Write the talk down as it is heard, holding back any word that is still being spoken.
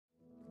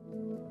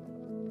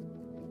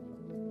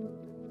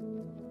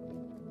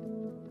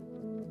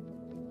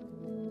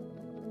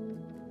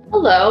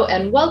Hello,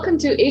 and welcome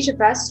to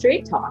HFS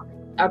Straight Talk,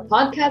 our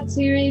podcast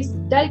series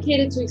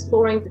dedicated to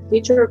exploring the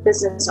future of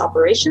business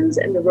operations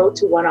and the road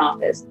to one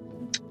office.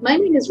 My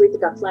name is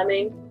Ritika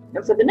Fleming,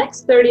 and for the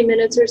next 30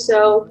 minutes or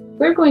so,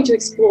 we're going to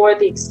explore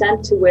the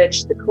extent to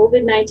which the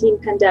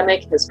COVID-19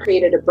 pandemic has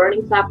created a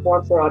burning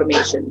platform for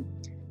automation.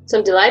 So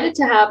I'm delighted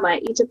to have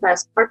my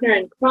HFS partner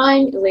in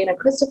crime, Elena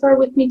Christopher,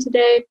 with me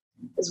today,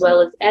 as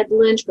well as Ed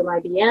Lynch from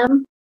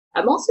IBM.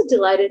 I'm also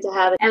delighted to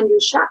have Andrew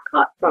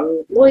Shapcott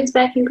from Lloyds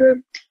Banking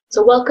Group.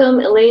 So welcome,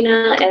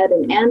 Elena, Ed,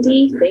 and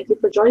Andy. Thank you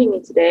for joining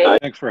me today.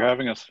 Thanks for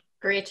having us.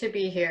 Great to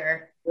be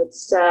here.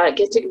 Let's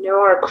get to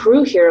know our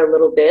crew here a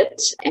little bit.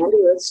 Andy,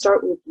 let's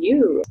start with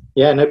you.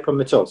 Yeah, no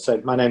problem at all.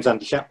 So my name's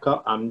Andy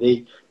Shapcott. I'm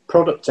the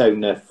product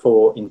owner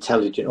for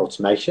Intelligent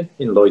Automation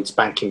in Lloyds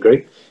Banking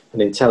Group.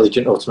 And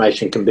intelligent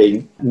automation can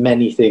be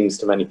many things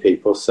to many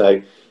people.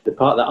 So the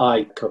part that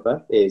I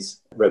cover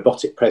is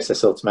robotic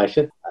process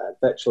automation,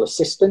 virtual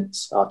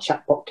assistants, our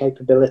chatbot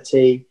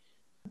capability,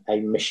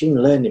 a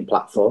machine learning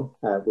platform,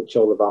 which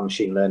all of our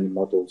machine learning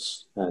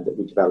models that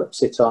we develop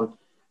sit on.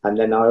 And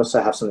then I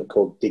also have something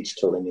called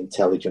digital and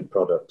intelligent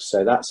products.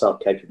 So that's our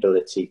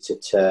capability to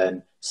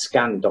turn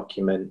scanned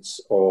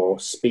documents or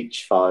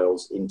speech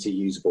files into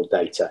usable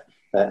data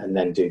and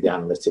then do the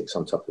analytics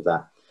on top of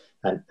that.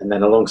 And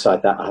then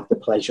alongside that, I have the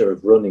pleasure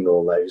of running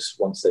all those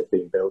once they've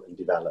been built and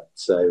developed.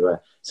 So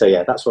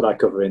yeah, that's what I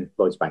cover in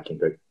Lloyds Banking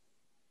Group.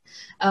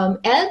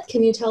 Ed,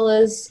 can you tell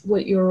us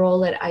what your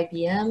role at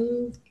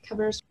IBM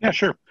covers? Yeah,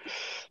 sure.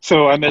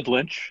 So I'm Ed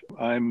Lynch.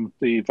 I'm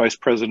the vice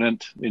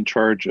president in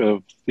charge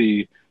of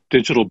the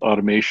digital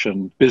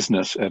automation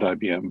business at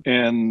IBM.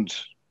 And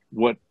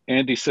what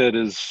Andy said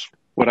is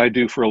what I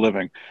do for a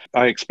living.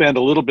 I expand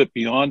a little bit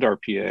beyond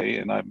RPA,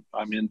 and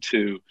I'm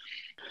into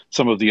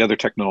some of the other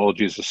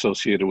technologies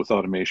associated with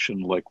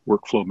automation, like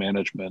workflow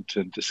management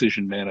and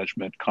decision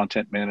management,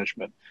 content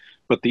management.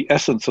 But the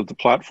essence of the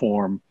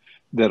platform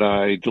that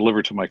I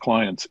deliver to my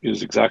clients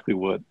is exactly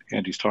what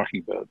Andy's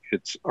talking about.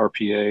 It's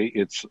RPA,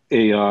 it's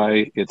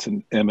AI, it's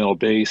an ML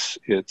base,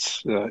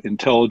 it's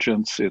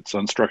intelligence, it's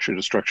unstructured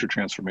to structured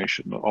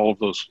transformation. All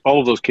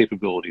of those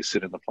capabilities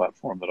sit in the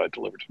platform that I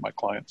deliver to my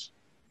clients.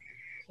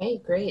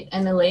 Okay, great.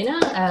 And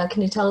Elena,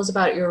 can you tell us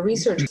about your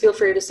research? Feel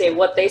free to say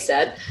what they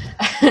said,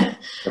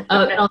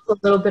 and also a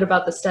little bit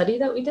about the study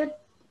that we did.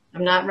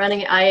 I'm not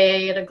running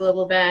IA at a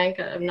global bank.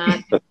 I'm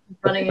not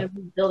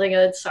building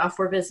a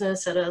software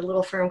business at a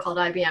little firm called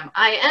IBM.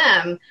 I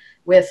am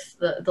with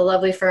the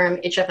lovely firm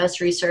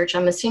HFS Research.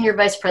 I'm a senior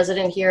vice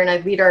president here, and I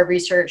lead our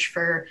research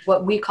for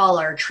what we call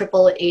our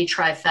AAA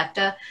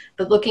trifecta,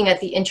 but looking at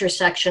the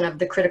intersection of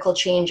the critical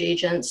change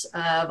agents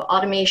of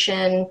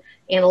automation,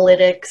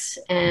 analytics,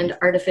 and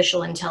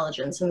artificial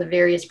intelligence, and the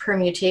various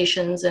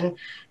permutations, and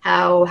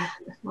how,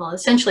 well,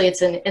 essentially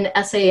it's an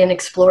essay in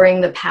exploring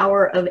the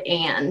power of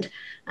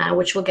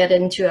which we'll get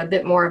into a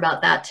bit more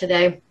about that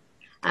today.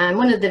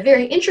 One of the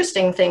very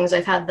interesting things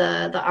I've had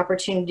the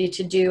opportunity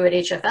to do at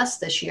HFS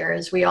this year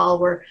is we all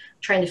were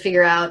trying to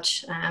figure out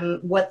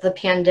what the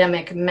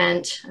pandemic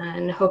meant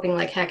and hoping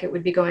like heck it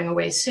would be going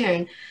away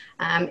soon,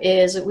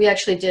 is we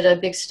actually did a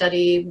big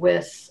study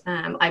with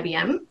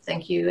IBM.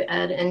 Thank you,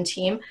 Ed and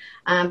team.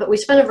 But we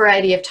spent a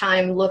variety of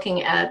time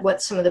looking at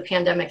what some of the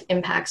pandemic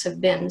impacts have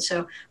been.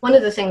 So one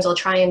of the things I'll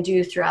try and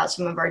do throughout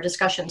some of our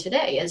discussion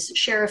today is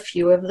share a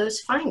few of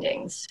those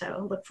findings.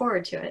 So look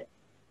forward to it.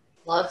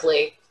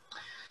 Lovely.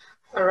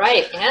 All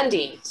right,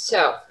 Andy.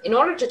 So in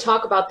order to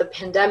talk about the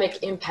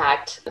pandemic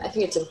impact, I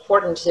think it's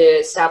important to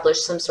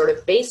establish some sort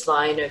of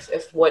baseline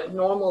of what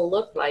normal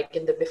looked like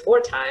in the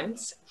before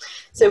times.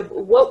 So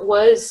what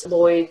was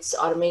Lloyd's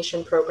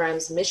automation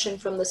program's mission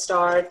from the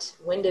start?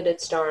 When did it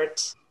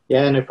start?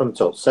 Yeah, no problem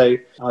at all. So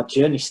our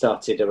journey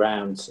started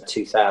around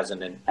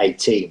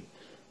 2018,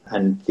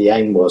 and the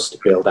aim was to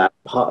build out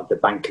part of the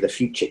Bank of the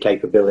Future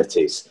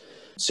capabilities.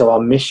 So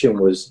our mission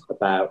was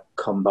about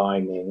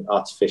combining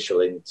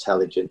artificial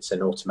intelligence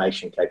and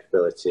automation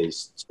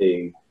capabilities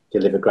to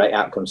deliver great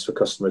outcomes for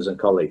customers and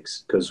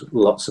colleagues, because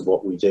lots of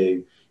what we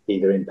do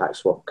either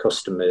impacts what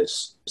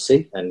customers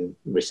see and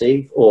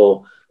receive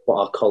or what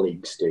our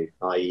colleagues do,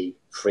 i.e.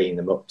 freeing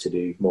them up to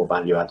do more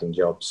value-adding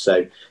jobs.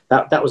 So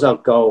that was our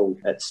goal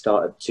at the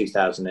start of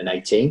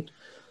 2018.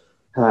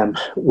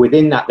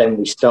 Within that, then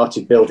we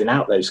started building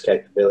out those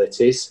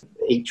capabilities.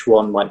 Each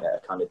one went at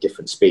a kind of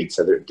different speed,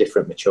 so they're at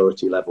different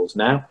maturity levels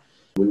now.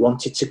 We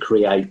wanted to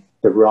create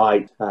the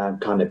right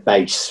kind of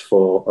base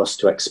for us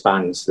to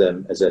expand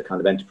them as a kind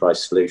of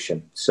enterprise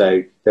solution.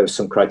 So there was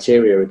some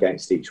criteria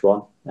against each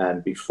one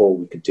before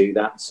we could do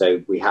that.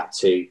 So we had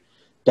to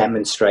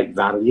demonstrate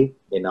value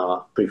in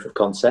our proof of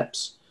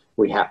concepts.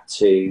 We had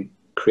to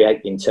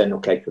create internal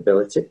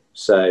capability.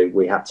 So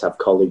we had to have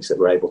colleagues that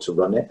were able to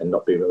run it and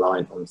not be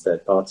reliant on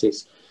third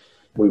parties.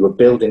 We were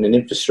building an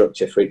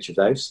infrastructure for each of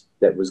those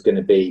that was going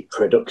to be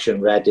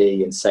production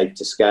ready and safe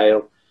to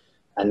scale.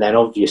 And then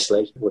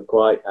obviously we're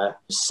quite a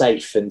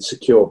safe and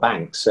secure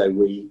bank. So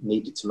we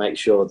needed to make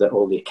sure that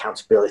all the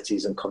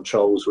accountabilities and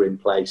controls were in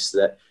place,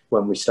 that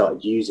when we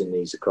started using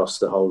these across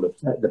the whole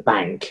of the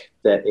bank,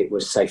 that it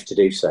was safe to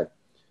do so.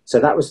 So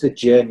that was the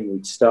journey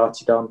we'd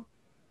started on.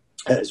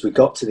 As we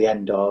got to the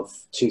end of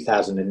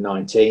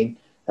 2019,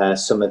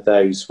 some of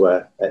those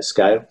were at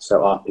scale. So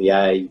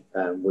RPA,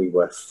 we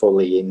were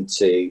fully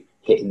into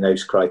hitting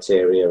those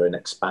criteria and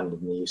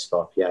expanding the use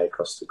of RPA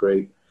across the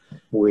group.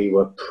 We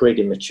were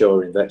pretty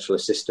mature in virtual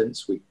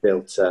assistants. We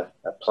built a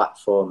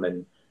platform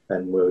and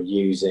we were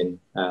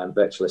using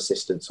virtual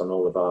assistants on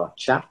all of our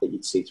chat that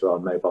you'd see through our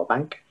mobile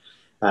bank.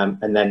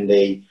 And then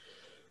the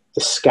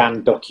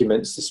scanned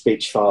documents, the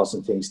speech files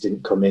and things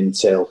didn't come in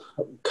till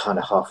kind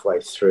of halfway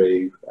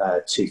through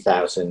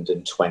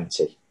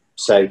 2020.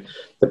 So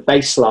the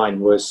baseline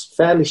was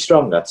fairly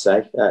strong, I'd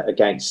say,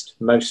 against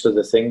most of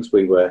the things.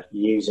 We were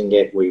using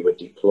it, we were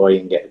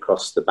deploying it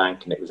across the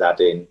bank, and it was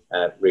adding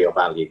real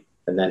value.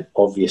 And then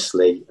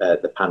obviously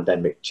the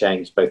pandemic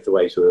changed both the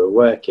ways we were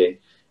working,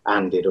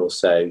 and it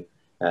also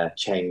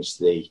changed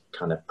the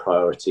kind of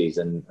priorities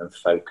and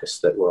focus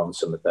that were on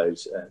some of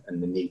those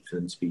and the need for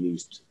them to be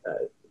used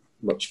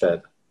much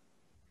further.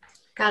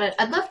 Got it.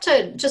 I'd love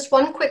to, just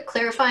one quick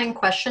clarifying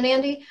question,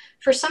 Andy.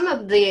 For some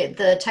of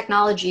the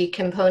technology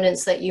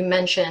components that you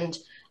mentioned,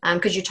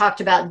 because you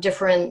talked about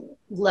different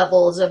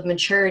levels of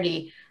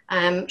maturity,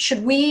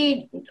 should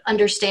we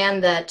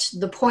understand that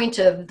the point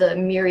of the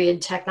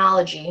Myriad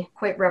technology,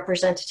 quite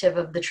representative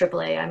of the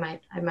AAA,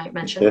 I might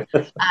mention,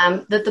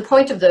 that the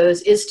point of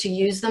those is to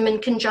use them in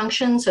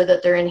conjunction so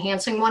that they're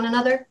enhancing one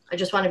another? I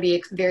just want to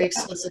be very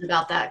explicit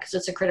about that because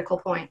it's a critical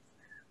point.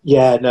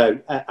 Yeah, no,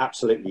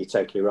 absolutely. You're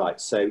totally right.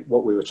 So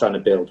what we were trying to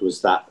build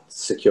was that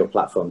secure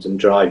platforms and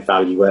drive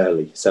value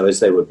early. So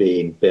as they were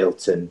being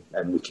built and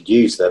we could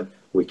use them,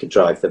 we could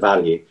drive the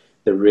value.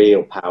 The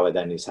real power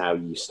then is how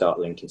you start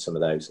linking some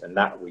of those. And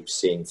that we've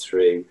seen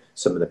through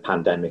some of the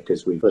pandemic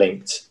as we've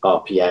linked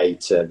RPA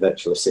to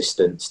virtual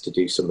assistants to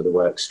do some of the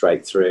work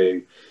straight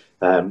through.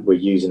 We're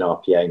using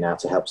RPA now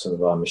to help some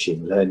of our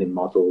machine learning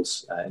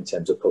models in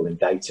terms of pulling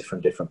data from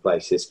different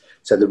places.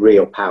 So the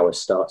real power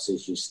starts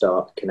as you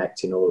start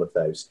connecting all of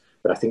those.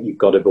 But I think you've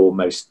got to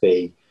almost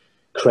be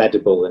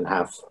credible and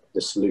have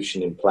the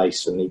solution in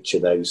place on each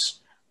of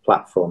those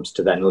platforms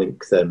to then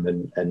link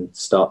them and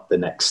start the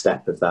next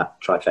step of that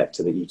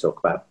trifecta that you talk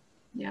about.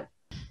 Yeah.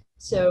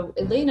 So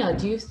Elena,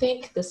 do you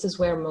think this is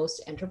where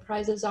most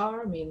enterprises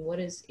are? I mean, what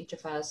does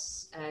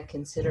HFS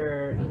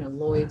consider,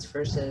 Lloyd's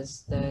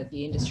versus the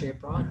industry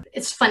abroad?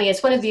 It's funny.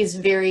 It's one of these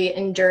very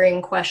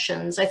enduring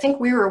questions. I think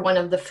we were one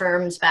of the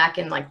firms back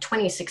in like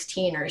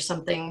 2016 or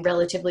something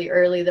relatively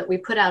early that we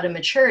put out a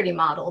maturity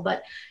model.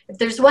 But if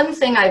there's one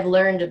thing I've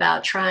learned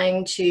about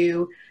trying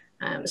to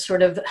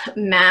sort of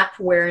map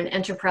where an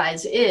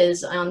enterprise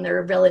is on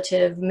their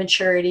relative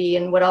maturity,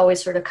 and what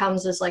always sort of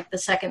comes as like the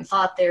second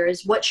thought there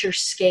is, what's your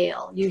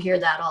scale? You hear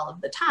that all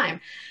of the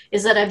time,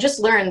 is that I've just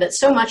learned that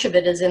so much of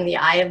it is in the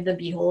eye of the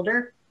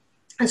beholder.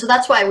 And so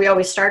that's why we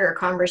always start our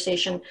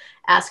conversation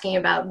asking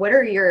about what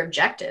are your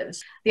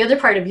objectives? The other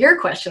part of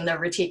your question though,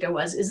 Ritika,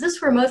 was, is this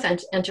where most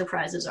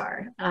enterprises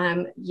are?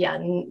 Yeah,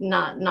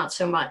 not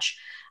so much.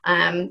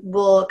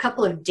 Well, a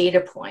couple of data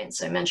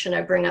points. I mentioned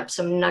I bring up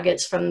some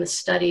nuggets from the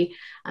study,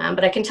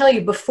 but I can tell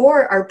you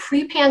before our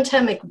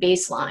pre-pandemic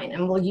baseline,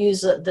 and we'll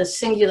use the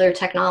singular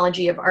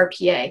technology of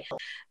RPA,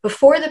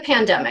 before the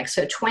pandemic,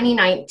 so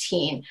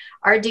 2019,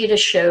 our data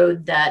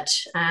showed that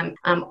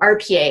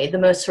RPA, the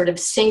most sort of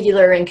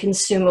singular and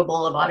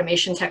consumable of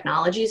automation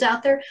technologies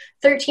out there,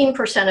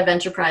 13% of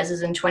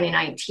enterprises in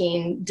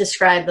 2019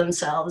 describe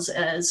themselves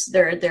as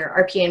their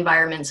RPA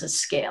environments as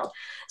scaled.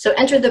 So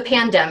enter the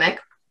pandemic.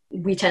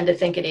 We tend to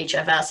think at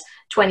HFS,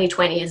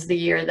 2020 is the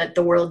year that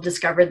the world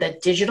discovered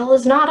that digital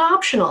is not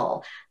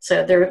optional.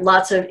 So there are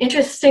lots of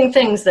interesting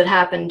things that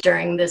happened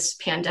during this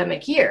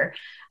pandemic year.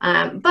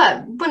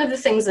 But one of the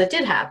things that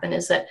did happen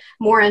is that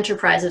more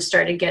enterprises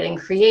started getting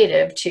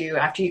creative too,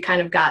 after you kind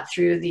of got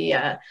through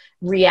the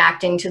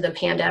reacting to the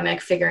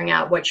pandemic, figuring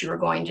out what you were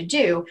going to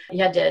do,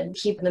 you had to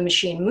keep the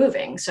machine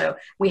moving. So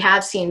we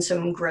have seen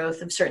some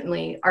growth of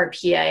certainly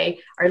RPA.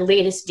 Our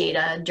latest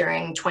data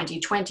during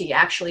 2020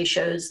 actually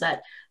shows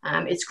that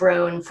it's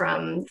grown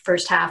from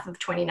first half of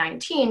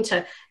 2019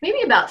 to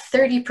maybe about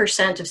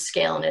 30% of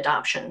scale and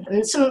adoption.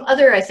 And some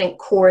other, I think,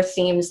 core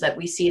themes that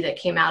we see that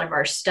came out of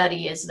our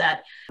study is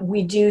that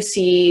we do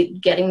see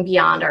getting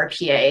beyond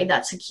RPA.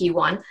 That's a key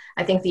one.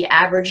 I think the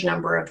average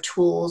number of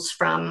tools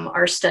from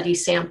our study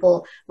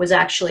sample was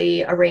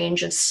actually a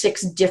range of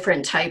 6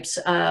 different types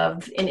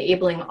of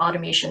enabling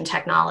automation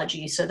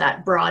technology. So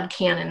that broad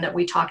canon that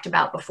we talked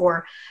about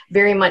before,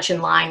 very much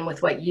in line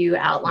with what you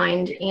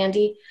outlined,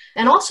 Andy.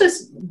 And also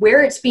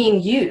where it's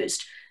being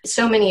used.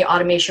 So many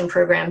automation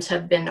programs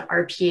have been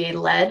RPA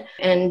led,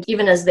 and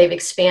even as they've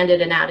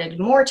expanded and added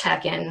more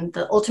tech in,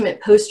 the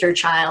ultimate poster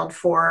child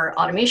for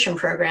automation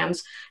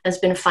programs has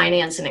been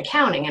finance and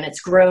accounting, and it's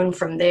grown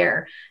from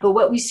there. But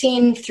what we've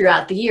seen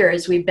throughout the year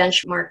is we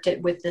benchmarked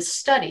it with this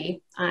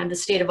study. The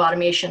state of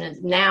automation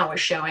now is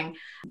showing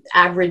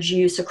average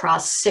use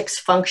across 6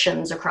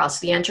 functions across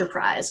the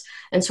enterprise.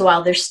 And so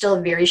while there's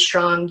still very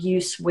strong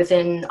use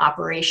within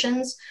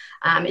operations,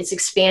 It's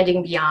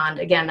expanding beyond,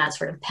 again, that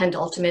sort of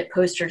penultimate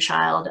poster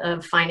child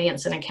of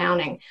finance and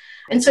accounting.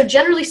 And so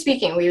generally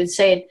speaking, we would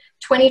say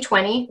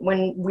 2020,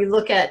 when we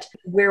look at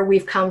where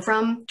we've come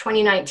from,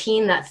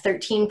 2019, that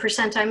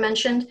 13% I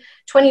mentioned,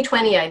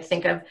 2020, I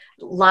think of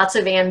lots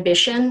of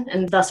ambition,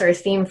 and thus our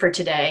theme for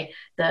today.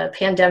 The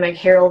pandemic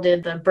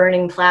heralded the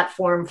burning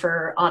platform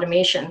for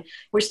automation.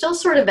 We're still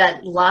sort of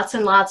at lots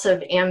and lots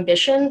of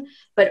ambition,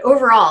 but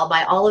overall,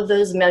 by all of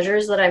those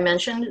measures that I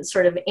mentioned, it's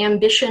sort of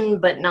ambition,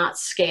 but not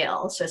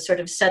scale. So sort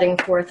of setting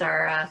forth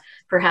our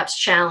perhaps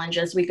challenge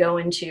as we go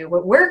into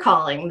what we're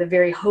calling the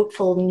very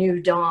hopeful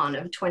new dawn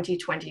of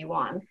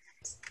 2021.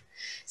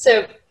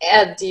 So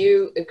Ed, do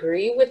you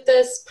agree with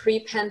this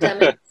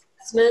pre-pandemic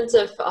assessment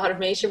of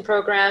automation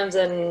programs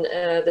and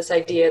this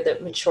idea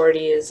that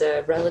maturity is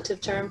a relative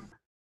term?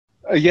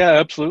 Yeah,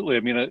 absolutely.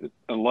 I mean,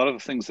 a lot of the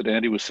things that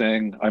Andy was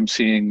saying, I'm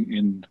seeing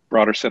in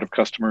broader set of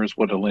customers,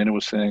 what Elena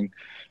was saying,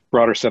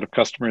 broader set of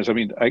customers. I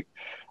mean,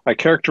 I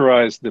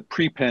characterize the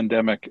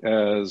pre-pandemic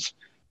as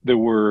there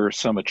were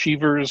some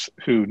achievers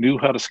who knew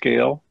how to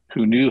scale,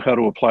 who knew how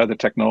to apply the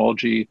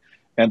technology,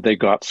 and they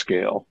got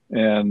scale.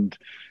 And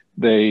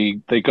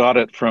they got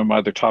it from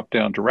either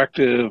top-down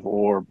directive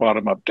or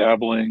bottom-up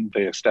dabbling.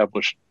 They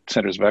established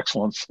centers of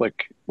excellence,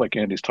 like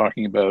Andy's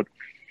talking about,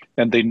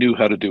 and they knew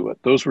how to do it.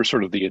 Those were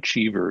sort of the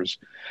achievers.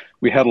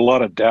 We had a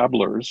lot of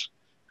dabblers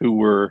who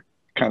were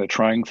kind of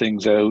trying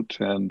things out,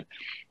 and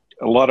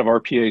a lot of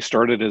RPA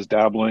started as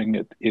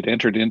dabbling. It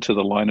entered into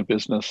the line of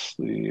business,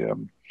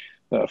 the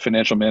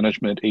financial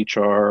management,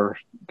 HR,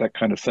 that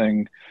kind of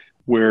thing,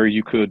 where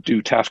you could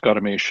do task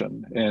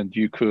automation and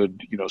you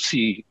could,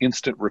 see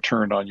instant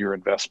return on your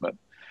investment.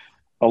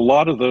 A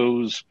lot of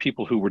those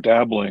people who were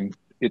dabbling,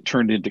 it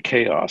turned into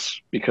chaos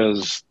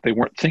because they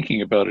weren't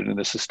thinking about it in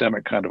a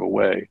systemic kind of a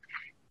way.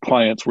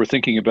 Clients were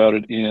thinking about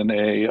it in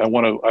I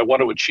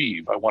want to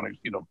achieve, I want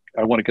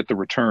to get the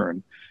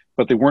return,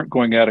 but they weren't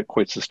going at it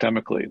quite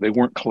systemically. They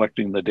weren't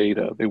collecting the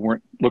data. They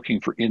weren't looking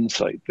for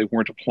insight. They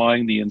weren't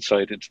applying the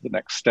insight into the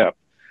next step.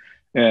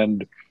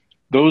 And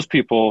those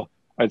people,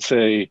 I'd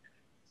say,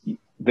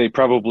 they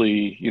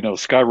probably,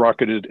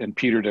 skyrocketed and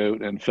petered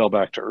out and fell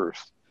back to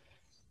earth.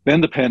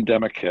 Then the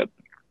pandemic hit,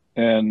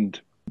 and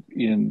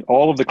in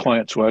all of the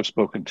clients who I've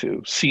spoken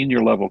to,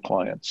 senior level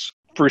clients,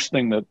 first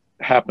thing that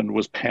happened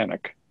was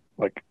panic.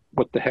 Like,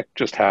 what the heck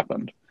just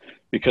happened?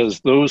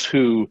 Because those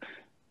who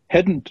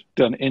hadn't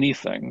done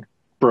anything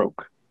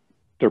broke.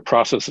 Their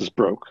processes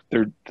broke.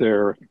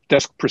 Their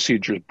desk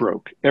procedures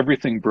broke.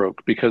 Everything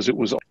broke because it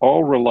was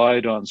all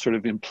relied on sort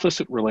of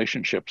implicit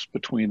relationships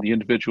between the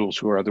individuals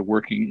who are either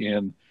working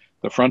in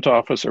the front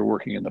office or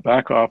working in the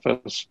back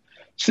office,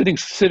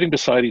 sitting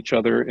beside each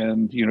other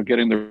and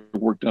getting their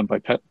work done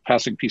by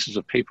passing pieces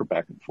of paper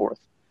back and forth.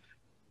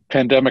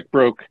 Pandemic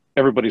broke.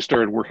 Everybody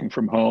started working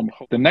from home.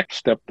 The next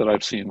step that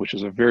I've seen, which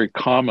is a very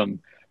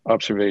common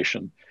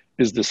observation,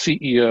 is the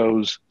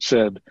CEOs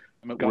said,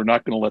 we're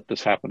not going to let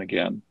this happen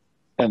again.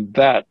 And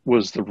that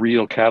was the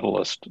real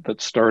catalyst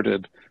that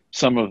started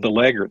some of the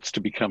laggards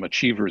to become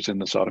achievers in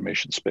this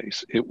automation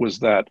space. It was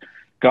that,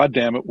 God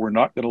damn it, we're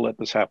not going to let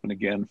this happen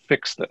again,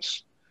 fix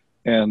this.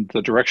 And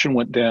the direction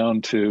went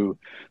down to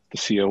the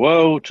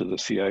COO, to the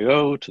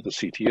CIO, to the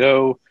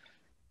CTO.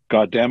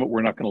 God damn it,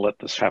 we're not going to let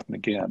this happen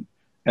again.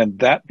 And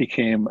that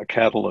became a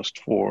catalyst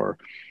for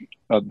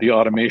the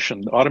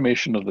automation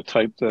of the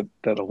type that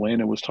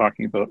Elena was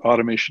talking about,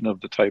 automation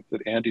of the type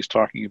that Andy's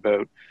talking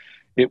about.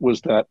 It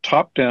was that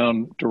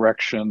top-down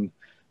direction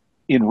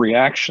in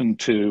reaction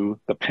to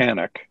the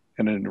panic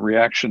and in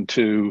reaction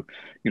to,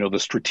 the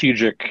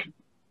strategic,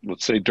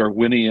 let's say,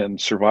 Darwinian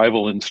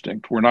survival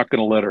instinct. We're not going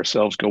to let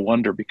ourselves go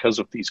under because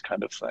of these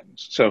kind of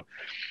things. So,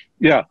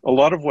 yeah, a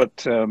lot of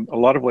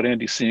what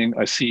Andy's seeing,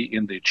 I see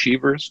in the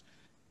achievers,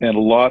 and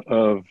a lot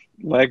of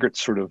laggards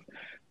sort of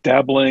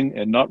dabbling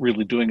and not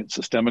really doing it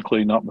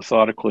systemically, not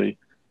methodically,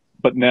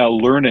 but now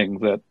learning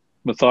that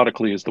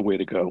methodically is the way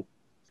to go.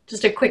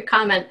 Just a quick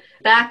comment.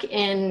 Back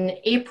in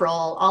April,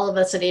 all of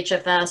us at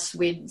HFS,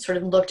 we sort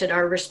of looked at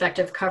our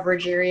respective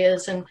coverage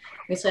areas and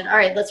we said, all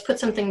right, let's put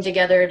something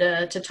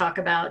together to talk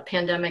about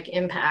pandemic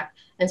impact.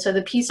 And so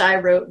the piece I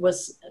wrote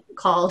was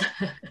called,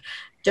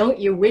 Don't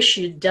You Wish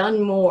You'd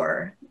Done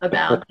More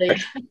about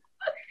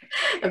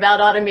about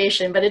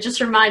automation, but it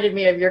just reminded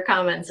me of your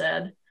comments,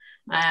 Ed.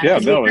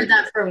 We've heard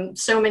that from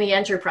so many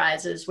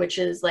enterprises, which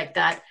is like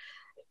that,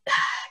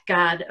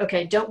 God,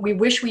 okay, we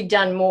wish we'd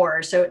done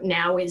more. So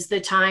now is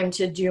the time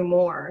to do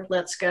more.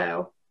 Let's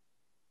go.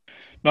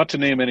 Not to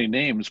name any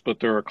names, but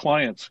there are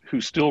clients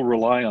who still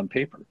rely on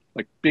paper,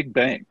 like big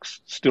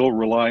banks still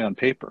rely on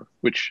paper,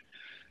 which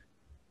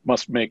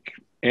must make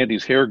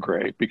Andy's hair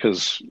gray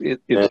because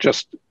it's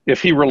just,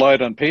 if he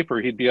relied on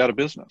paper, he'd be out of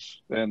business.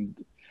 And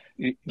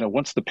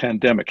once the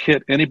pandemic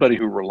hit, anybody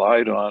who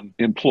relied on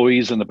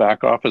employees in the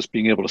back office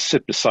being able to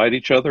sit beside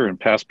each other and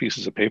pass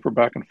pieces of paper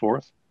back and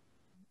forth,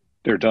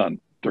 they're done.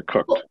 They're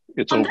cooked. Well,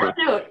 it's over. On that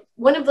note,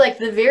 one of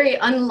the very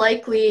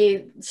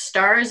unlikely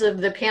stars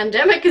of the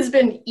pandemic has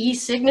been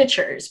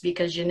e-signatures,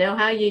 because you know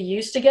how you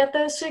used to get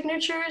those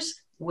signatures?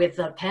 With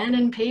a pen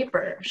and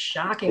paper,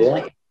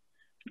 shockingly.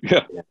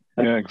 Yeah, Yeah.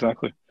 yeah,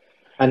 exactly.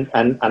 And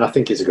I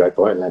think it's a great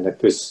point, Leonard,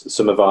 because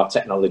some of our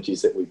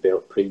technologies that we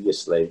built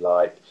previously,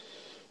 like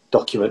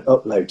document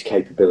upload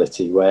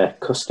capability, where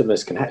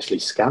customers can actually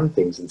scan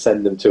things and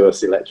send them to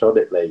us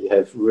electronically,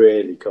 have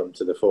really come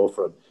to the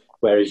forefront.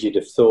 Whereas you'd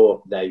have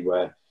thought they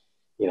were,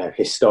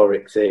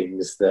 historic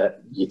things that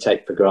you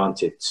take for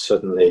granted.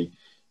 Suddenly,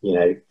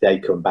 they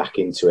come back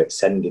into it,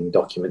 sending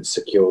documents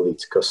securely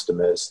to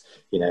customers,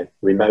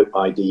 remote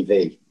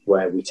IDV,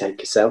 where we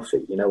take a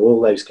selfie. All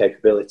those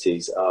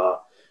capabilities are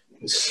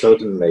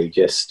suddenly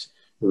just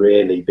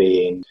really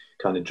being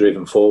kind of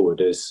driven forward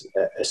as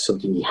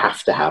something you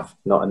have to have,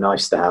 not a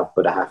nice to have,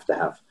 but a have to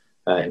have,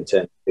 in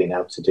terms of being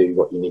able to do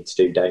what you need to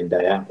do day in,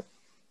 day out.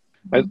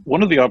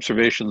 One of the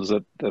observations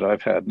that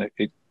I've had, and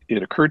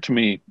it occurred to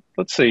me,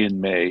 let's say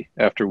in May,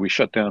 after we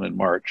shut down in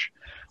March,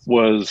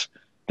 was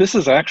this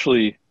is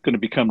actually going to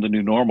become the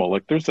new normal.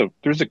 Like there's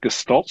a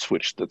gestalt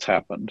switch that's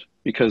happened,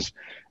 because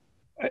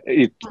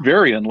it's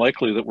very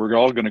unlikely that we're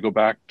all going to go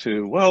back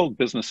to, well,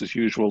 business as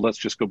usual. Let's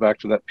just go back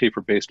to that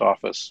paper-based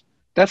office.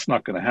 That's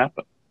not going to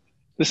happen.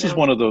 This is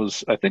one of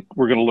those, I think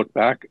we're going to look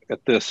back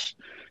at this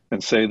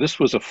and say this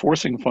was a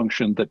forcing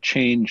function that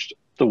changed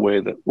the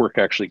way that work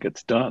actually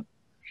gets done.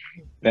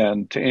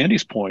 And to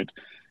Andy's point,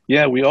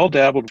 yeah, we all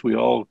dabbled, we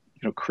all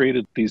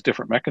created these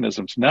different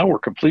mechanisms. Now we're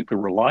completely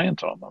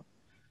reliant on them.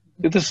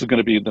 This is going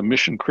to be the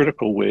mission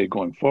critical way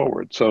going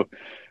forward. So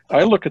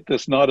I look at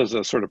this not as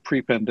a sort of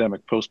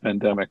pre-pandemic,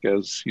 post-pandemic,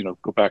 as,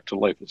 go back to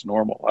life as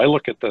normal. I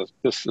look at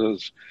this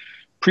as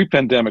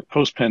pre-pandemic,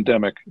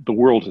 post-pandemic, the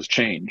world has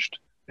changed.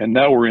 And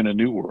now we're in a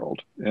new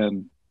world.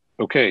 And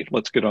okay,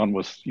 let's get on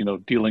with,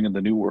 dealing in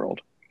the new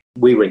world.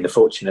 We were in the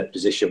fortunate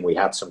position, we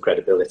had some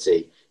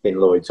credibility in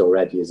Lloyds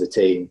already as a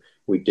team.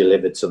 We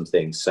delivered some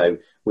things. So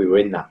we were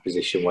in that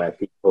position where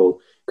people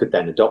could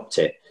then adopt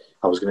it.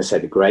 I was going to say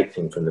the great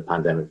thing from the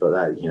pandemic, but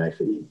that,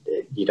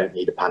 you don't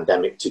need a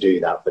pandemic to do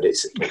that, but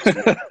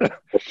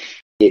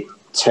it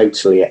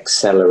totally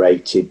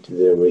accelerated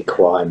the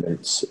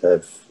requirements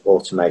of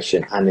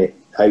automation, and it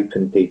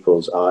opened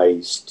people's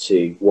eyes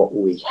to what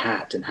we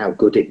had and how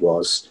good it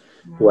was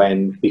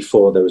when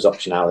before there was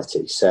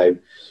optionality. So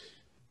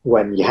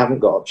when you haven't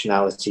got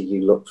optionality,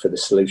 you look for the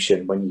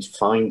solution. When you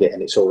find it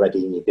and it's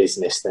already in your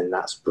business, then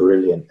that's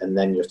brilliant. And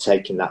then you're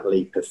taking that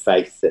leap of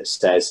faith that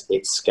says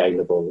it's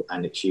scalable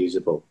and it's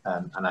usable.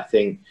 And I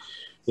think,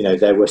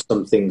 there were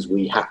some things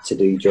we had to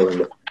do during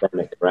the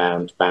pandemic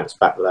around bounce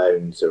back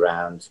loans,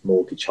 around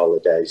mortgage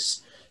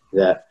holidays,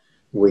 that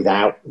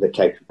without the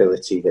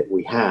capability that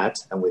we had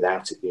and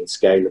without it being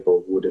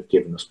scalable would have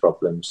given us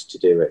problems to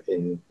do it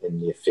in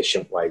the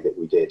efficient way that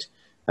we did.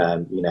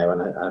 And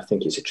I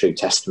think it's a true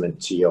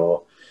testament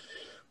to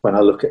when I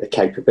look at the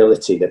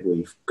capability that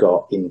we've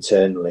got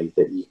internally,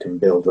 that you can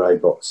build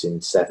robots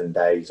in 7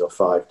 days or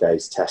 5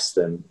 days, test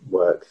them,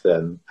 work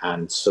them,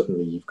 and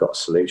suddenly you've got a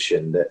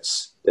solution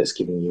that's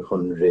giving you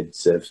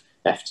hundreds of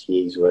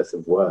FTEs worth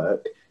of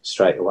work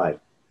straight away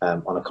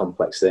on a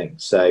complex thing.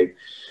 So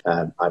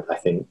I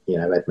think,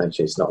 Ed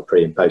mentioned it's not a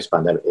pre and post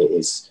pandemic, it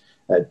is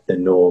the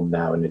norm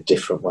now, and a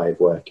different way of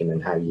working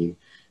and how you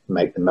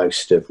make the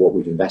most of what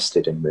we've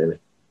invested in, really.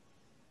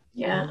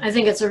 Yeah, I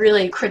think it's a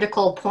really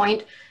critical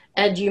point.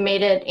 Ed, you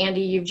made it.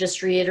 Andy, you've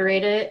just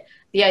reiterated it.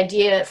 The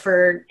idea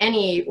for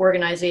any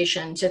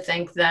organization to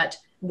think that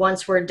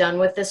once we're done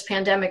with this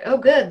pandemic, oh,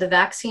 good, the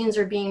vaccines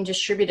are being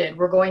distributed,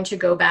 we're going to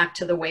go back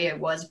to the way it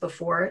was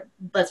before.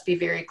 Let's be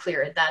very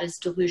clear. That is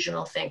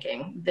delusional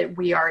thinking, that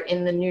we are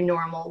in the new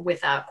normal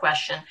without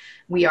question.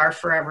 We are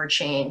forever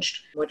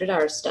changed. What did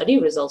our study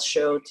results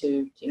show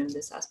to,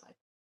 this aspect?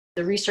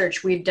 The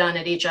research we've done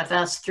at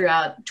HFS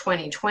throughout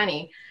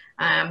 2020,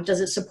 does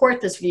it support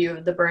this view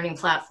of the burning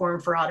platform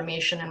for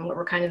automation, and what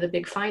were kind of the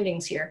big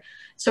findings here?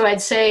 So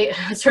I'd say,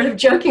 sort of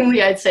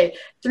jokingly, I'd say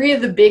 3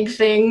 of the big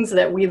things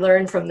that we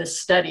learned from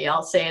this study,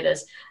 I'll say it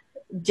as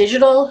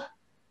digital,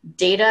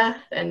 data,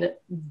 and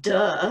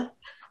duh.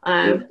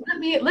 Let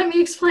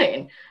me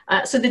explain.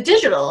 So the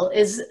digital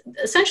is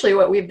essentially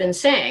what we've been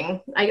saying.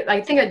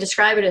 I think I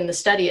describe it in the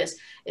study as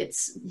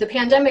the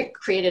pandemic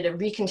created a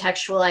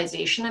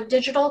recontextualization of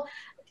digital.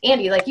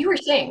 Andy, like you were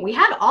saying, we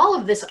had all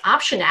of this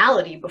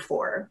optionality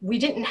before. We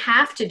didn't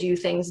have to do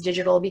things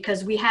digital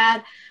because we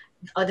had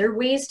other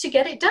ways to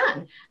get it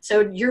done.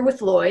 So you're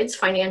with Lloyds,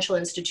 financial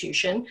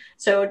institution.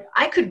 So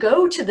I could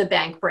go to the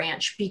bank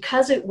branch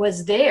because it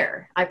was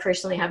there. I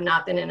personally have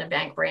not been in a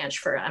bank branch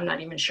for, I'm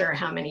not even sure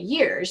how many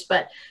years,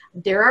 but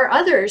there are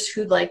others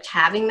who liked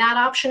having that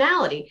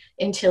optionality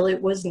until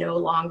it was no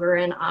longer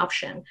an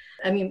option.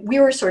 I mean, we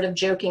were sort of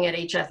joking at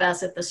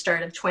HFS at the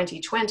start of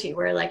 2020,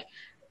 where like,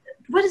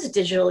 what does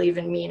digital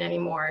even mean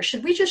anymore?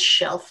 Should we just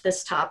shelf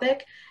this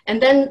topic?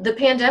 And then the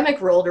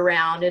pandemic rolled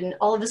around and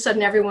all of a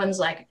sudden everyone's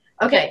like,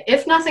 okay,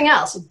 if nothing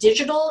else,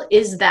 digital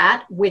is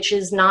that which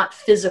is not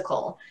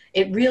physical.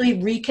 It really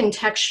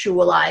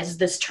recontextualized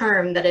this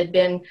term that had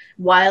been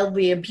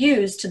wildly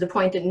abused to the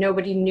point that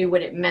nobody knew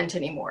what it meant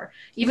anymore.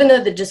 Even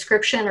though the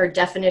description or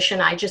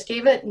definition I just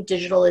gave it,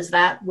 digital is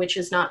that which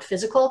is not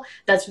physical,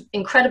 that's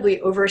incredibly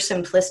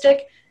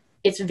oversimplistic.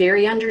 it's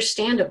very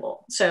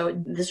understandable.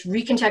 So this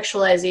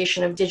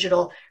recontextualization of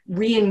digital,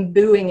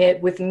 re-imbuing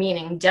it with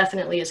meaning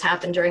definitely has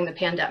happened during the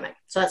pandemic.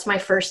 So that's my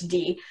first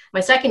D.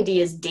 My second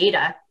D is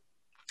data.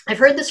 I've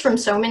heard this from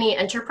so many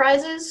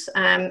enterprises.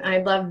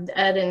 I'd love,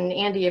 Ed and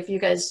Andy, if you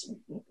guys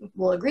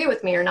will agree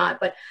with me or not,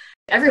 but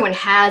everyone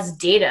has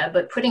data,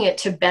 but putting it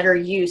to better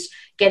use,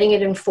 getting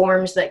it in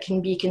forms that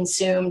can be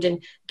consumed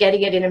and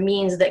getting it in a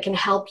means that can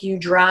help you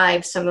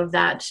drive some of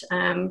that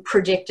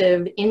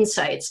predictive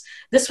insights.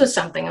 This was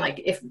something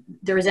like, if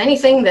there was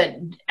anything that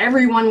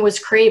everyone was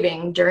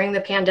craving during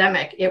the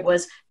pandemic, it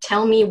was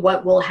tell me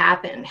what will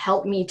happen,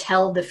 help me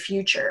tell the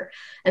future.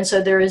 And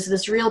so there is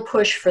this real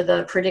push for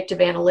the predictive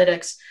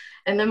analytics.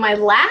 And then my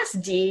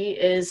last D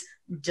is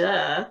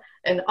duh.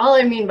 And all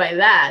I mean by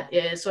that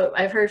is what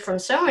I've heard from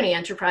so many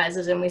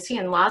enterprises, and we see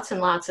in lots and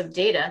lots of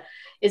data,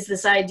 is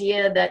this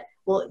idea that,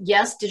 well,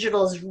 yes,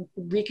 digital is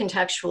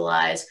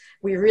recontextualized.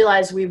 We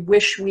realize we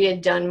wish we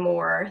had done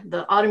more.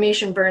 The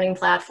automation burning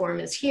platform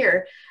is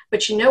here.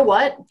 But you know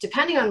what?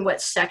 Depending on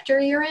what sector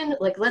you're in,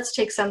 like let's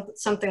take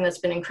something that's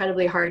been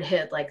incredibly hard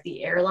hit, like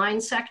the airline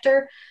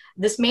sector.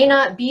 This may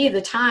not be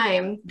the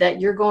time that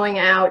you're going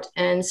out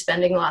and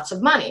spending lots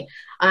of money.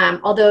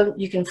 Although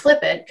you can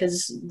flip it,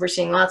 because we're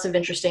seeing lots of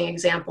interesting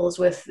examples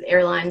with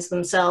airlines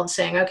themselves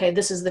saying, okay,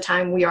 this is the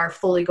time we are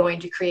fully going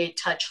to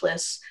create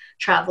touchless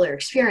traveler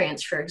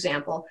experience, for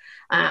example.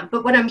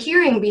 But what I'm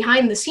hearing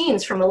behind the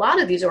scenes from a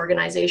lot of these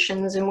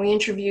organizations, and we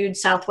interviewed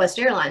Southwest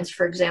Airlines,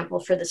 for example,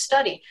 for the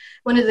study,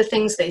 one of the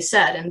things they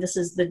said, and this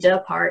is the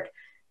duh part,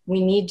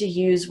 we need to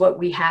use what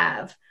we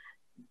have.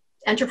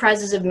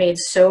 Enterprises have made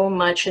so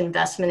much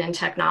investment in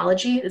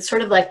technology. It's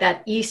sort of like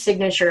that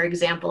e-signature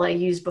example I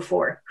used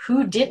before.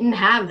 Who didn't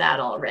have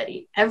that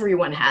already?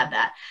 Everyone had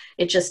that.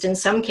 It just, in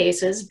some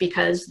cases,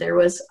 because there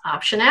was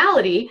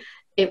optionality,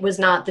 it was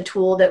not the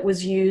tool that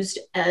was used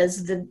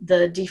as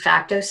the de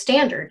facto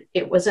standard.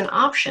 It was an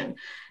option.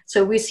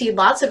 So we see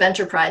lots of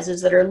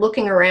enterprises that are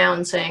looking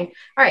around saying,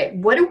 all right,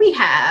 what do we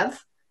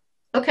have?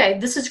 Okay,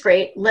 this is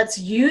great. Let's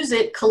use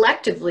it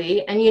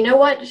collectively. And you know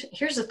what?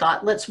 Here's a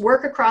thought. Let's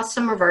work across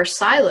some of our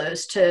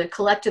silos to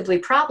collectively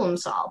problem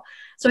solve.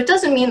 So it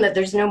doesn't mean that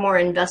there's no more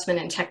investment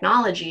in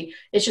technology.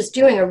 It's just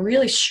doing a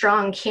really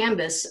strong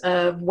canvas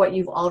of what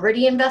you've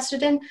already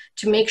invested in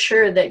to make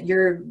sure that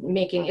you're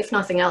making, if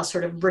nothing else,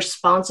 sort of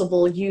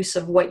responsible use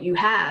of what you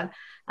have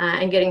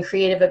and getting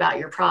creative about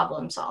your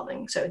problem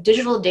solving. So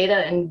digital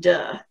data and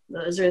duh.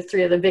 Those are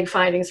three of the big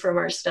findings from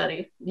our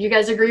study. You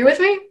guys agree with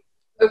me?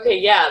 Okay,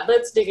 yeah,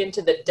 let's dig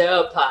into the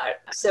duh part.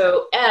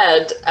 So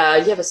Ed,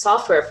 you have a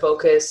software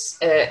focus.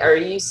 Are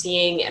you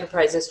seeing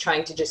enterprises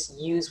trying to just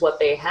use what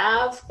they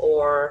have,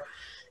 or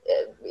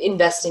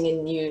investing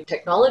in new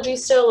technology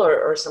still,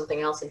 or something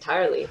else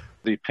entirely?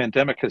 The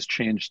pandemic has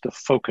changed the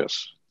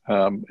focus.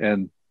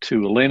 And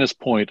to Elena's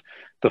point,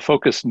 the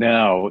focus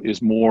now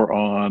is more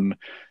on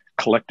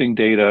collecting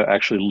data,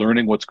 actually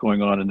learning what's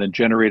going on, and then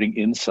generating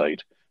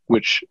insight,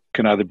 which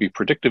can either be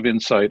predictive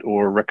insight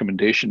or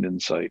recommendation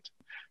insight.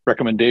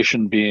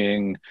 Recommendation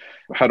being,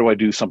 how do I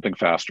do something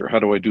faster? How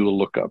do I do a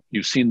lookup?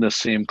 You've seen this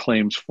same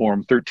claims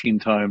form 13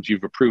 times.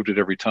 You've approved it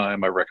every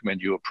time. I recommend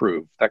you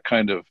approve. That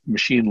kind of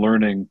machine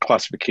learning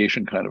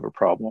classification kind of a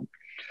problem.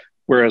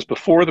 Whereas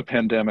before the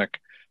pandemic,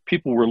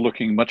 people were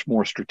looking much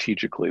more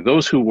strategically.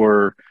 Those who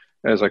were,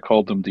 as I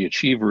called them, the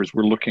achievers,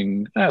 were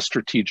looking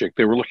strategic.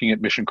 They were looking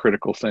at mission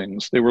critical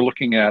things. They were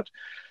looking at,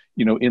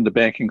 in the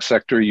banking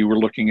sector, you were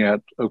looking at,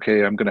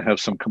 okay, I'm going to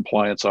have some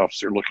compliance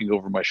officer looking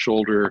over my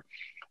shoulder.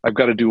 I've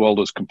got to do all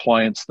those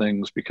compliance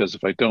things because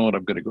if I don't,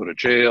 I'm going to go to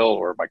jail,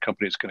 or my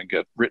company's going to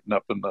get written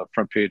up in the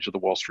front page of the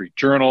Wall Street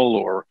Journal,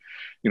 or,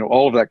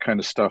 all of that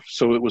kind of stuff.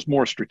 So it was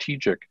more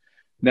strategic.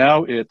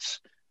 Now it's,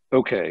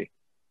 okay,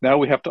 now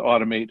we have to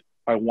automate.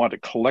 I want to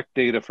collect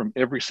data from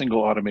every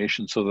single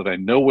automation so that I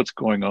know what's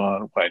going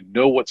on. I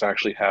know what's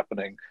actually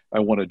happening. I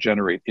want to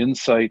generate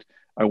insight.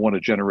 I want to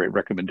generate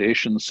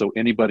recommendations. So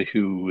anybody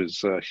who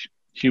is a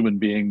human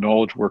being,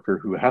 knowledge worker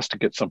who has to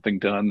get something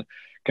done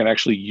can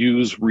actually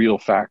use real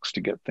facts to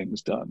get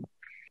things done.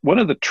 One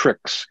of the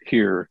tricks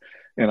here,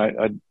 and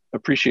I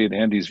appreciate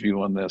Andy's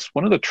view on this,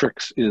 one of the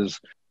tricks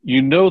is,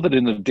 that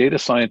in the data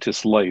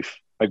scientist's life,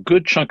 a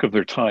good chunk of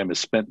their time is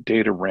spent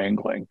data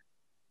wrangling,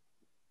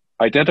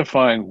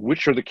 identifying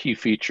which are the key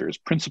features,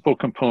 principal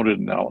component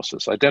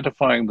analysis,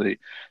 identifying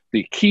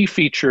the key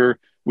feature,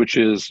 which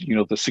is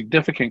the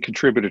significant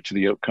contributor to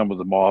the outcome of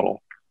the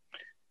model.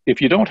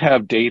 If you don't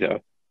have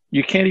data,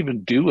 you can't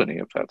even do any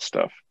of that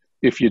stuff.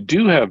 If you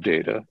do have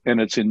data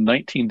and it's in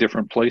 19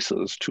 different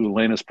places, to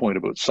Elena's point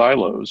about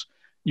silos,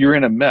 you're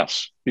in a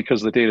mess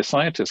because the data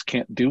scientists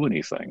can't do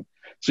anything.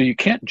 So you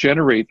can't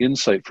generate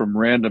insight from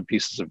random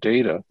pieces of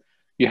data.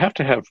 You have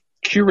to have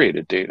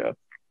curated data.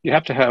 You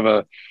have to have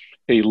a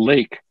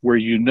lake where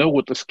you know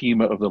what the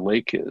schema of the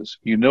lake is.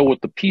 You know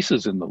what the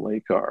pieces in the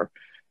lake are.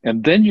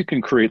 And then you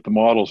can create the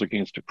models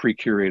against a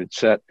pre-curated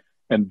set,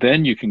 and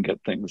then you can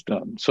get things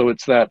done. So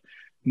it's that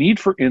need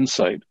for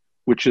insight,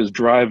 which is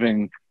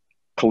driving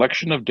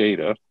collection of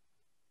data.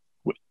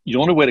 The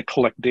only way to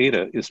collect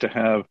data is to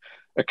have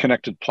a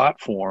connected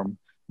platform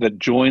that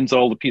joins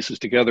all the pieces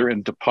together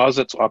and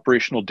deposits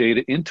operational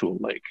data into a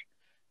lake.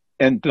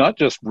 And not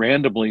just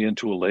randomly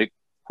into a lake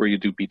where you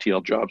do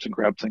BTL jobs and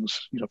grab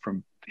things,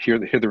 from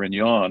here, hither and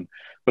yon,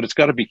 but it's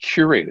got to be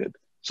curated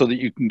so that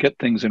you can get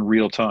things in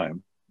real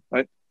time.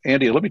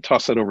 Andy, let me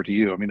toss that over to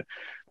you. I mean,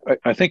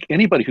 I think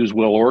anybody who's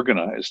well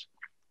organized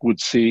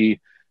would see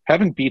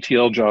having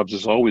BTL jobs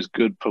is always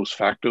good post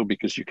facto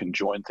because you can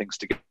join things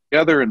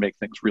together and make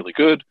things really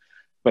good.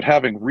 But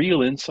having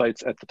real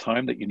insights at the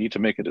time that you need to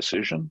make a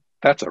decision,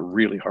 that's a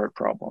really hard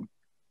problem.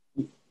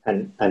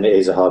 And it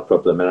is a hard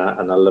problem.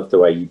 And I love the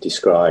way you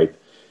describe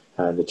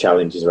the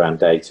challenges around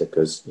data,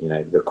 because,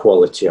 the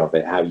quality of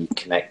it, how you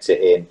connect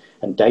it in.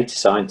 And data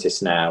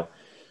scientists now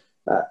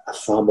are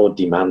far more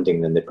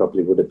demanding than they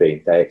probably would have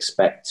been. They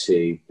expect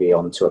to be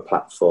onto a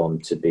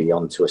platform, to be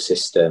onto a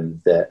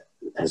system that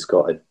has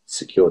got a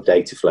secure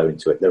data flow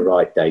into it, the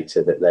right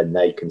data that then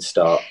they can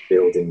start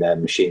building their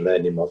machine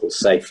learning models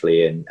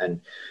safely.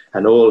 And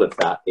all of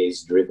that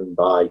is driven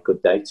by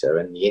good data.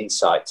 And the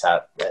insights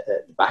out at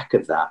the back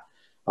of that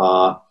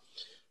are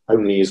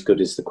only as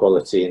good as the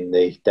quality in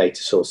the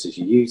data sources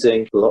you're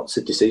using. Lots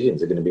of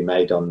decisions are going to be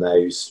made on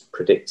those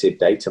predictive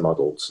data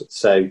models.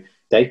 So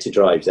data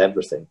drives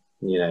everything,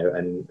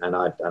 and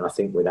I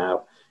think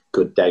without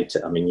good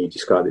data, I mean, you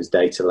describe it as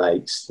data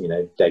lakes,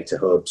 data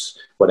hubs,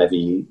 whatever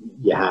you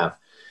have,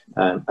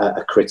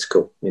 are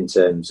critical in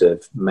terms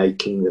of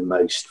making the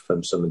most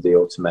from some of the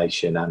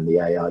automation and the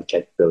AI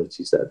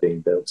capabilities that are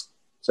being built.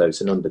 So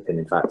it's an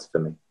underpinning factor for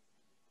me.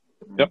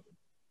 Yep.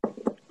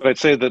 But I'd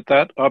say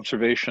that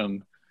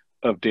observation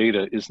of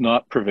data is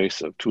not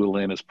pervasive, to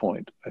Elena's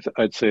point.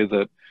 I'd say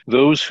that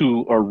those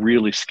who are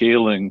really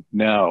scaling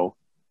now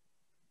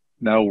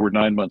we're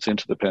 9 months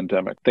into the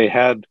pandemic, they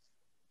had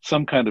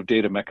some kind of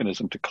data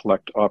mechanism to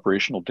collect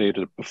operational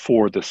data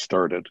before this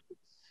started.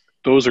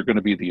 Those are going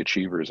to be the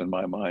achievers in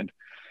my mind.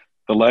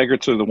 The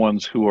laggards are the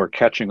ones who are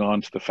catching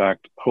on to the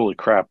fact, holy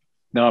crap,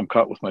 now I'm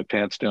caught with my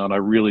pants down. I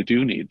really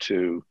do need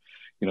to,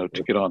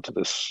 to get onto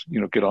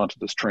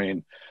this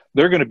train.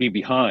 They're going to be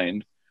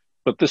behind,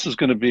 but this is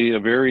going to be a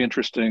very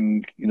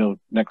interesting,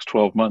 next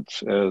 12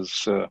 months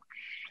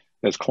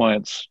as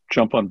clients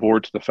jump on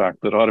board to the fact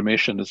that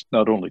automation is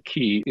not only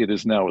key, it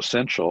is now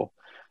essential.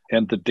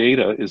 And the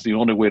data is the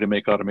only way to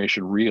make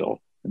automation real.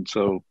 And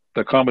so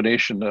the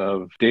combination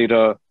of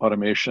data,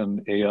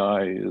 automation,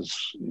 AI is,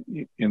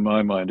 in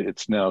my mind,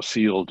 it's now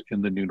sealed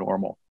in the new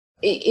normal.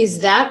 Is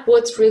that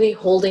what's really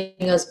holding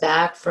us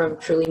back from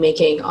truly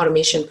making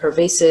automation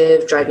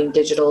pervasive, driving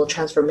digital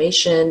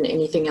transformation?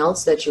 Anything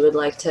else that you would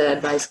like to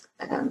advise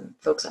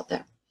folks out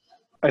there?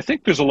 I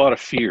think there's a lot of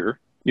fear.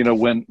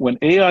 When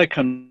AI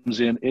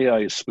comes in, AI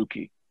is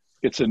spooky.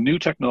 It's a new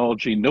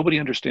technology. Nobody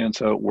understands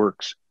how it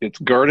works. It's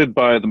guarded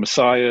by the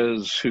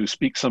messiahs who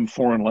speak some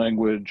foreign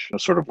language,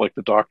 sort of like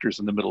the doctors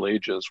in the Middle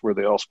Ages, where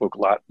they all spoke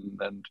Latin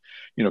and,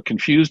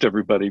 confused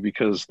everybody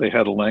because they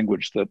had a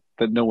language that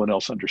no one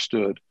else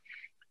understood.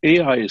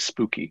 AI is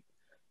spooky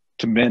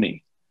to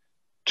many.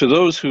 To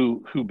those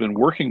who've been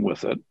working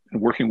with it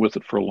and working with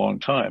it for a long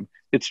time,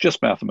 it's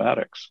just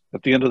mathematics.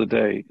 At the end of the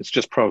day, it's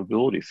just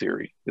probability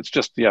theory. It's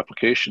just the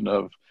application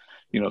of,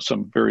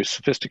 some very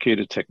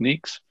sophisticated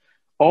techniques.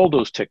 All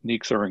those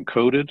techniques are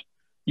encoded.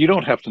 You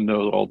don't have to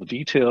know all the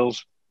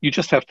details. You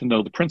just have to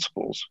know the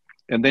principles,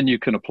 and then you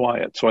can apply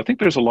it. So I think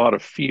there's a lot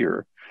of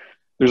fear.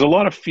 There's a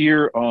lot of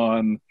fear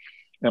on,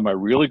 am I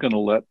really going to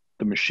let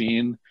the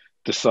machine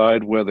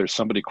decide whether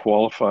somebody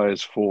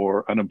qualifies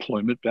for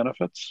unemployment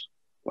benefits?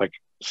 Like,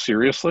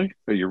 seriously?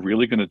 Are you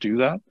really going to do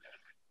that?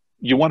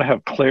 You want to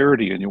have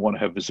clarity and you want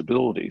to have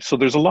visibility. So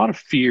there's a lot of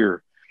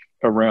fear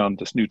around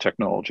this new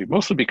technology,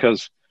 mostly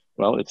because,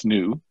 well, it's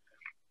new,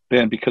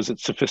 and because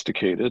it's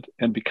sophisticated,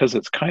 and because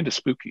it's kind of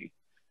spooky.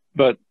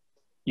 But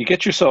you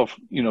get yourself,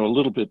 a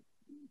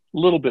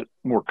little bit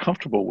more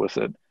comfortable with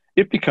it,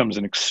 it becomes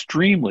an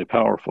extremely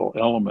powerful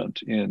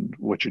element in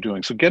what you're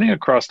doing. So getting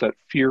across that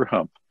fear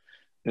hump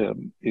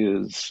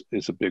is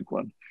a big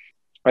one.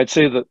 I'd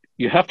say that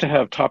you have to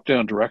have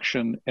top-down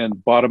direction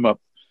and bottom-up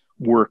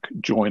work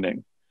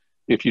joining.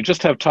 If you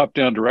just have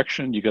top-down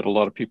direction, you get a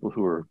lot of people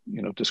who are,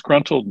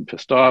 disgruntled and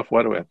pissed off.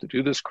 Why do I have to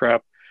do this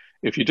crap?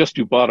 If you just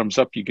do bottoms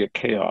up, you get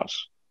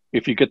chaos.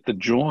 If you get the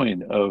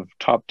join of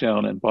top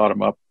down and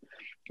bottom up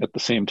at the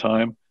same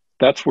time,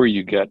 that's where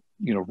you get,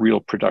 real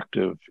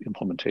productive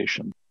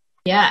implementation.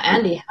 Yeah,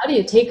 Andy, how do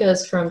you take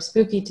us from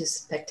spooky to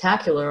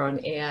spectacular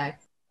on AI?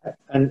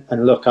 And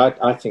look,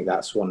 I think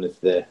that's one of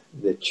the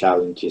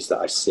challenges that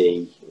I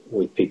see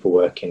with people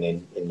working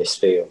in this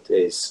field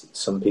is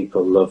some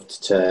people love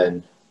to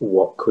turn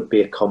what could be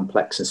a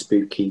complex and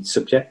spooky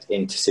subject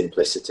into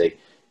simplicity.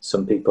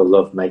 Some people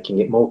love making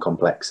it more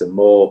complex and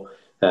more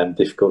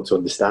difficult to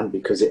understand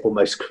because it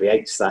almost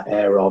creates that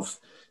air of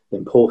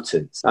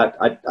importance.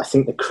 I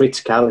think the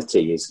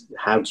criticality is,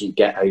 how do you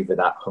get over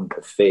that hump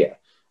of fear?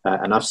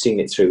 And I've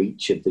seen it through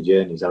each of the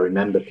journeys. I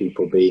remember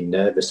people being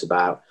nervous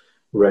about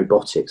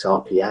robotics,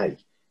 RPA,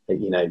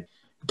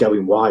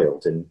 going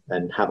wild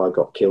and have I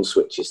got kill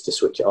switches to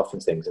switch it off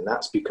and things. And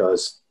that's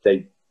because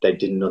they they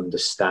didn't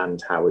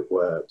understand how it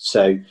worked.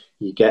 So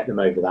you get them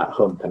over that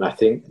hump. And I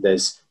think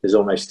there's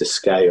almost a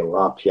scale.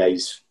 RPA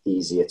is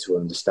easier to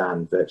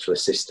understand. Virtual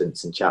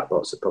assistants and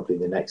chatbots are probably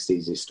the next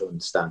easiest to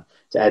understand.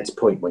 To Ed's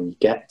point, when you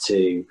get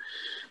to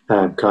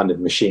kind of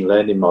machine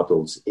learning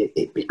models,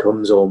 it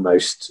becomes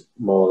almost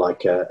more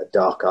like a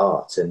dark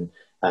art,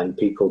 and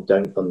people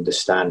don't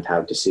understand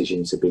how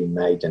decisions are being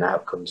made and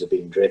outcomes are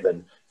being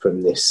driven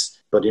from this.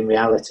 But in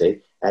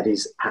reality, Ed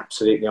is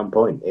absolutely on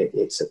point.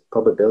 It's a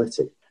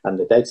probability. And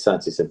the data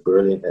scientists are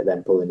brilliant at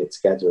then pulling it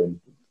together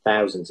in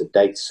thousands of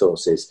data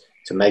sources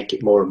to make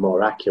it more and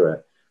more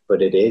accurate.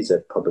 But it is a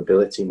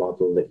probability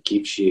model that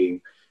gives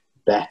you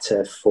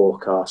better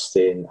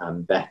forecasting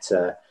and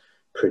better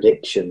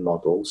prediction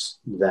models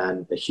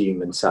than a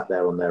human sat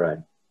there on their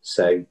own.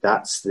 So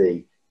that's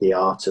the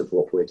art of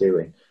what we're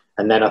doing.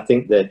 And then I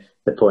think the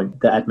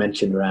point that Ed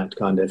mentioned around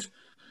kind of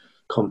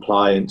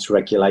compliance,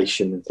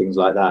 regulation and things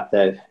like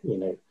that,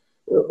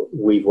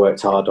 we've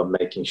worked hard on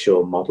making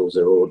sure models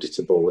are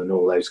auditable and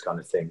all those kind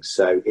of things.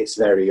 So it's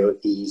very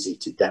easy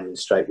to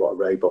demonstrate what a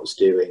robot's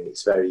doing.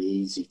 It's very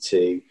easy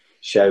to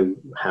show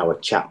how a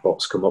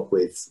chatbot's come up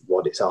with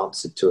what it's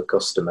answered to a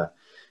customer.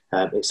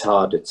 It's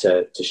harder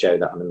to show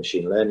that on a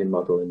machine learning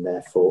model, and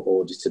therefore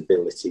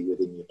auditability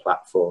within your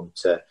platform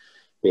to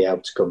be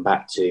able to come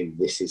back to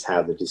this is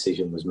how the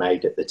decision was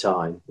made at the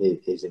time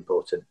is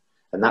important.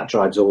 And that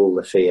drives all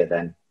the fear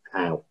then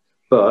out.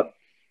 But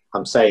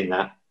I'm saying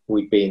that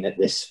we've been at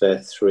this for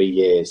 3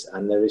 years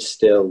and there is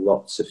still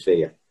lots of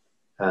fear.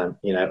 And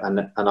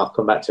I'll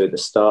come back to at the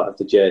start of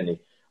the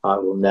journey, I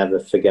will never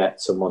forget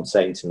someone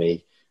saying to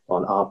me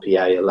on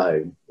RPA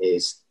alone,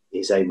 is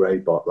a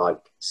robot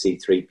like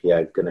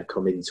C3PO going to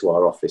come into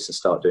our office and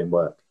start doing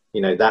work?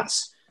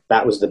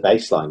 That was the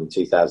baseline in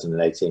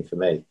 2018 for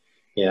me.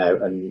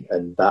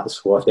 And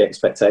that's what the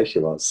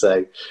expectation was.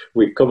 So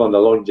we've come on the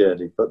long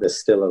journey, but there's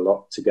still a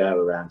lot to go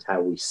around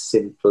how we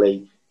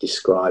simply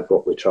describe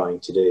what we're trying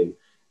to do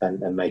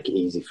and make it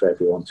easy for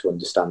everyone to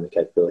understand the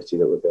capability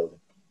that we're building.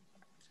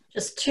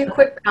 Just 2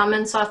 quick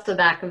comments off the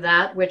back of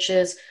that, which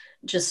is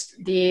just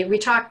we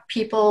talk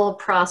people,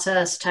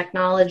 process,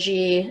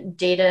 technology,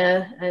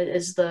 data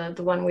is the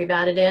one we've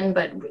added in,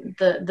 but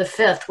the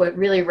fifth, what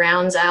really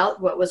rounds out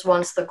what was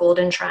once the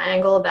golden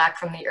triangle back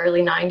from the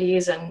early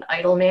 90s and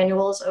ITIL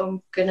manuals,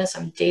 oh goodness,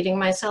 I'm dating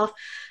myself,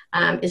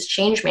 is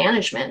change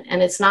management.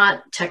 And it's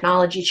not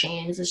technology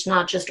change, it's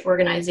not just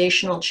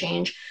organizational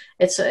change,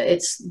 it's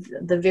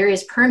the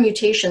various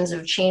permutations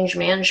of change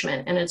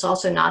management, and it's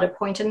also not a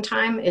point in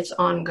time, it's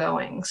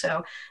ongoing.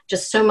 So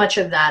just so much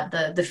of that,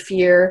 the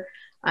fear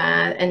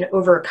and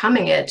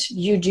overcoming it,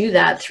 you do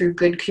that through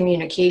good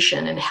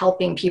communication and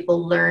helping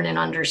people learn and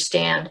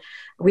understand.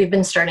 We've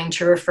been starting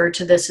to refer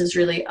to this as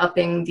really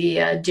upping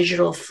the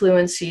digital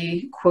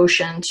fluency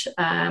quotient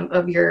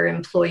of your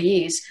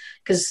employees,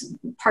 because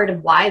part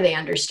of why they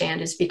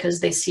understand is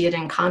because they see it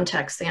in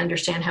context, they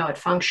understand how it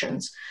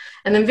functions.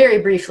 And then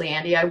very briefly,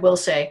 Andy, I will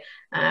say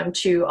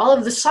to all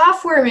of the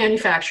software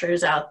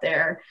manufacturers out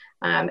there,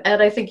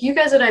 Ed, I think you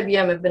guys at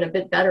IBM have been a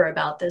bit better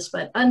about this,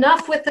 but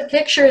enough with the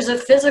pictures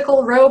of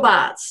physical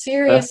robots,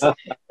 seriously.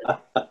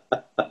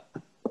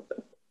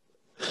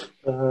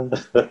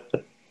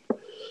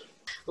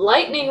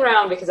 Lightning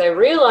round, because I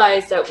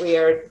realize that we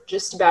are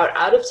just about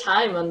out of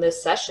time on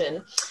this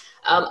session.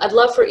 I'd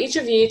love for each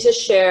of you to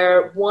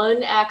share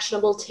one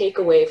actionable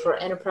takeaway for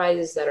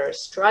enterprises that are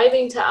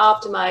striving to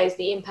optimize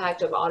the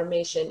impact of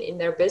automation in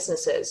their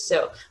businesses.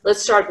 So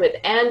let's start with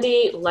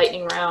Andy,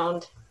 lightning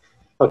round.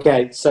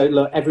 Okay, so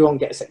look, everyone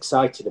gets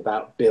excited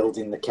about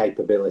building the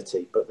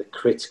capability, but the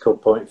critical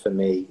point for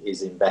me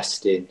is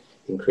investing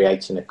in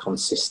creating a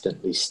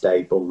consistently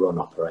stable run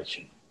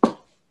operation.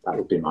 That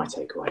would be my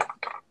takeaway.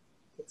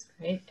 That's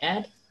great.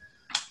 Ed?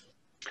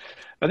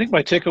 I think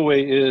my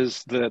takeaway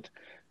is that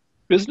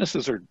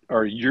businesses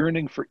are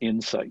yearning for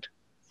insight,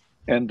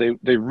 and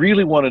they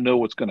really want to know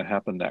what's going to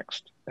happen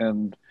next.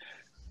 And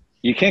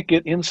you can't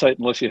get insight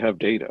unless you have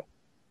data.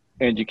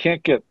 And you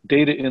can't get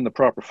data in the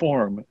proper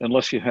form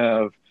unless you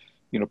have,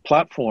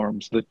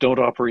 platforms that don't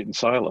operate in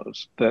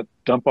silos, that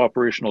dump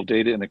operational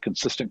data in a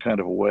consistent kind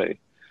of a way.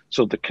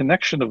 So the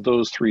connection of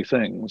those 3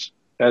 things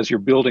as you're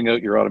building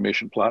out your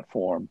automation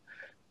platform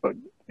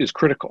is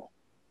critical.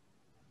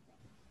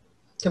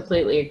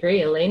 Completely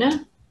agree.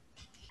 Elena?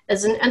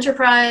 As an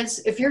enterprise,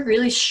 if you're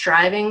really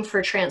striving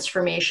for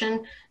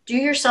transformation, do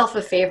yourself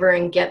a favor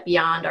and get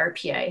beyond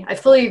RPA. I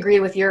fully agree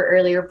with your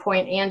earlier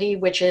point, Andy,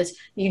 which is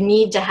you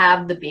need to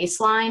have the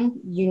baseline,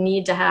 you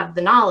need to have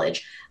the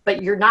knowledge,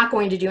 but you're not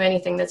going to do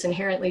anything that's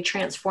inherently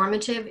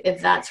transformative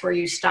if that's where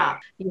you stop.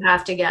 You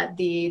have to get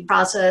the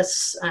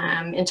process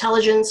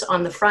intelligence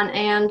on the front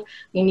end.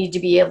 You need to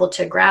be able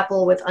to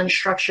grapple with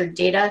unstructured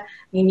data.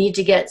 You need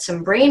to get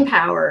some brain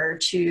power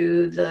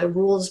to the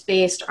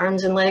rules-based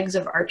arms and legs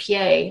of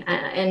RPA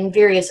and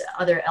various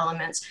other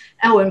elements.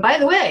 Oh, and by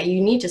the way, you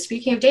need to,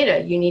 speaking of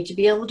data, you need to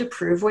be able to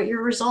prove what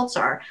your results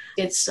are.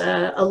 It's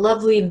a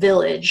lovely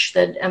village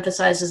that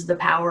emphasizes the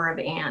power of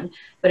and.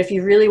 But if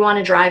you really want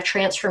to drive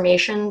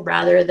transformation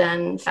rather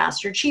than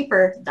faster,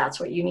 cheaper,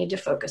 that's what you need to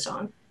focus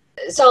on.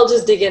 So I'll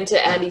just dig into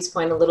Andy's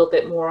point a little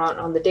bit more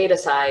on the data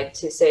side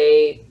to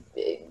say,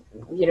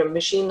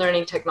 machine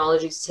learning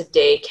technologies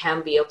today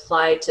can be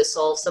applied to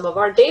solve some of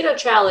our data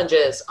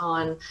challenges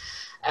on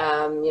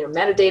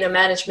metadata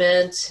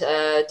management,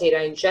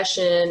 data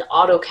ingestion,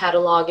 auto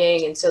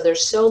cataloging. And so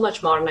there's so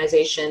much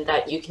modernization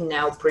that you can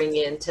now bring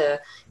in to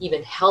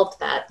even help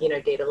that,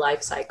 data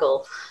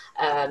lifecycle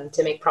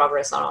to make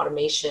progress on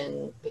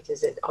automation,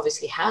 because it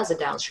obviously has a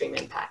downstream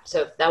impact.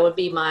 So that would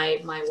be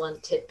my one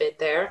tidbit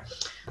there.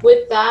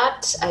 With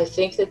that, I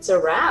think it's a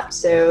wrap.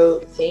 So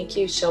thank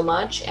you so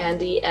much,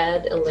 Andy,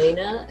 Ed,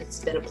 Elena. It's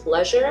been a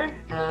pleasure.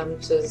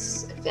 This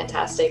was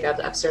fantastic.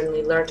 I've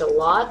certainly learned a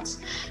lot.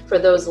 For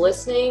those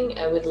listening,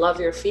 I would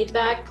love your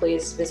feedback.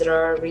 Please visit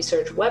our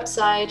research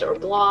website or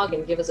blog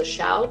and give us a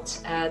shout.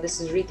 This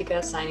is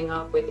Ritika signing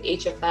off with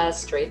HFS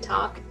Straight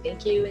Talk.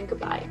 Thank you and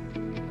goodbye.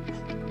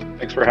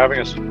 Thanks for having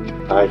us.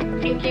 Bye.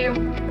 Thank you.